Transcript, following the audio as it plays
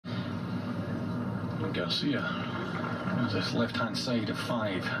Garcia has this left-hand side of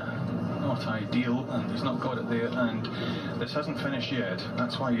 5. Not ideal, and he's not got it there, and this hasn't finished yet.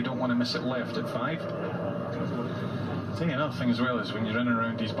 That's why you don't want to miss it left at 5. I think another thing as well is when you're in and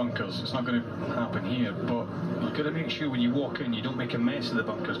around these bunkers, it's not going to happen here, but you've got to make sure when you walk in you don't make a mess of the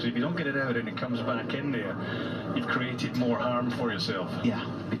bunkers, because if you don't get it out and it comes back in there, you've created more harm for yourself. Yeah,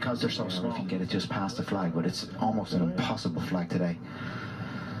 because they're so small, you can get it just past the flag, but it's almost an impossible flag today.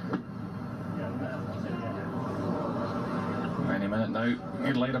 Any minute now,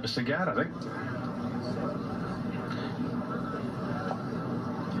 you'd light up a cigar, I think.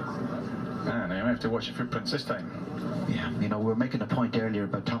 Now you have to watch your footprints this time. Yeah, you know, we were making a point earlier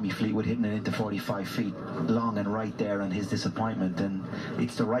about Tommy Fleetwood hitting it into 45 feet long and right there, and his disappointment, and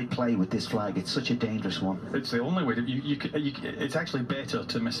it's the right play with this flag. It's such a dangerous one. It's the only way. It's actually better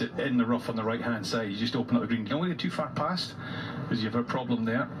to miss it in the rough on the right-hand side. You just open up the green. You don't want to get too far past, because you have a problem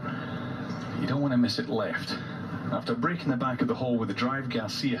there. You don't want to miss it left. After breaking the back of the hole with the drive,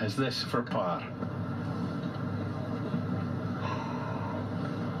 Garcia has this for par.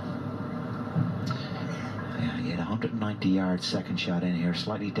 Yeah, he had 190 yards second shot in here,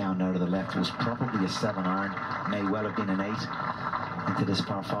 slightly down now to the left. It was probably a 7-iron, may well have been an 8 into this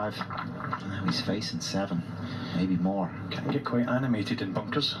par 5. Now he's facing 7, maybe more. Can get quite animated in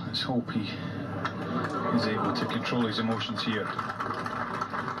bunkers. Let's hope he is able to control his emotions here.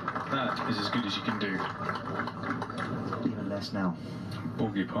 That is as good as you can do. Even less now.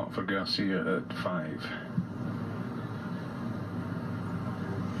 Bogey putt for Garcia at 5.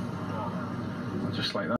 Just like that.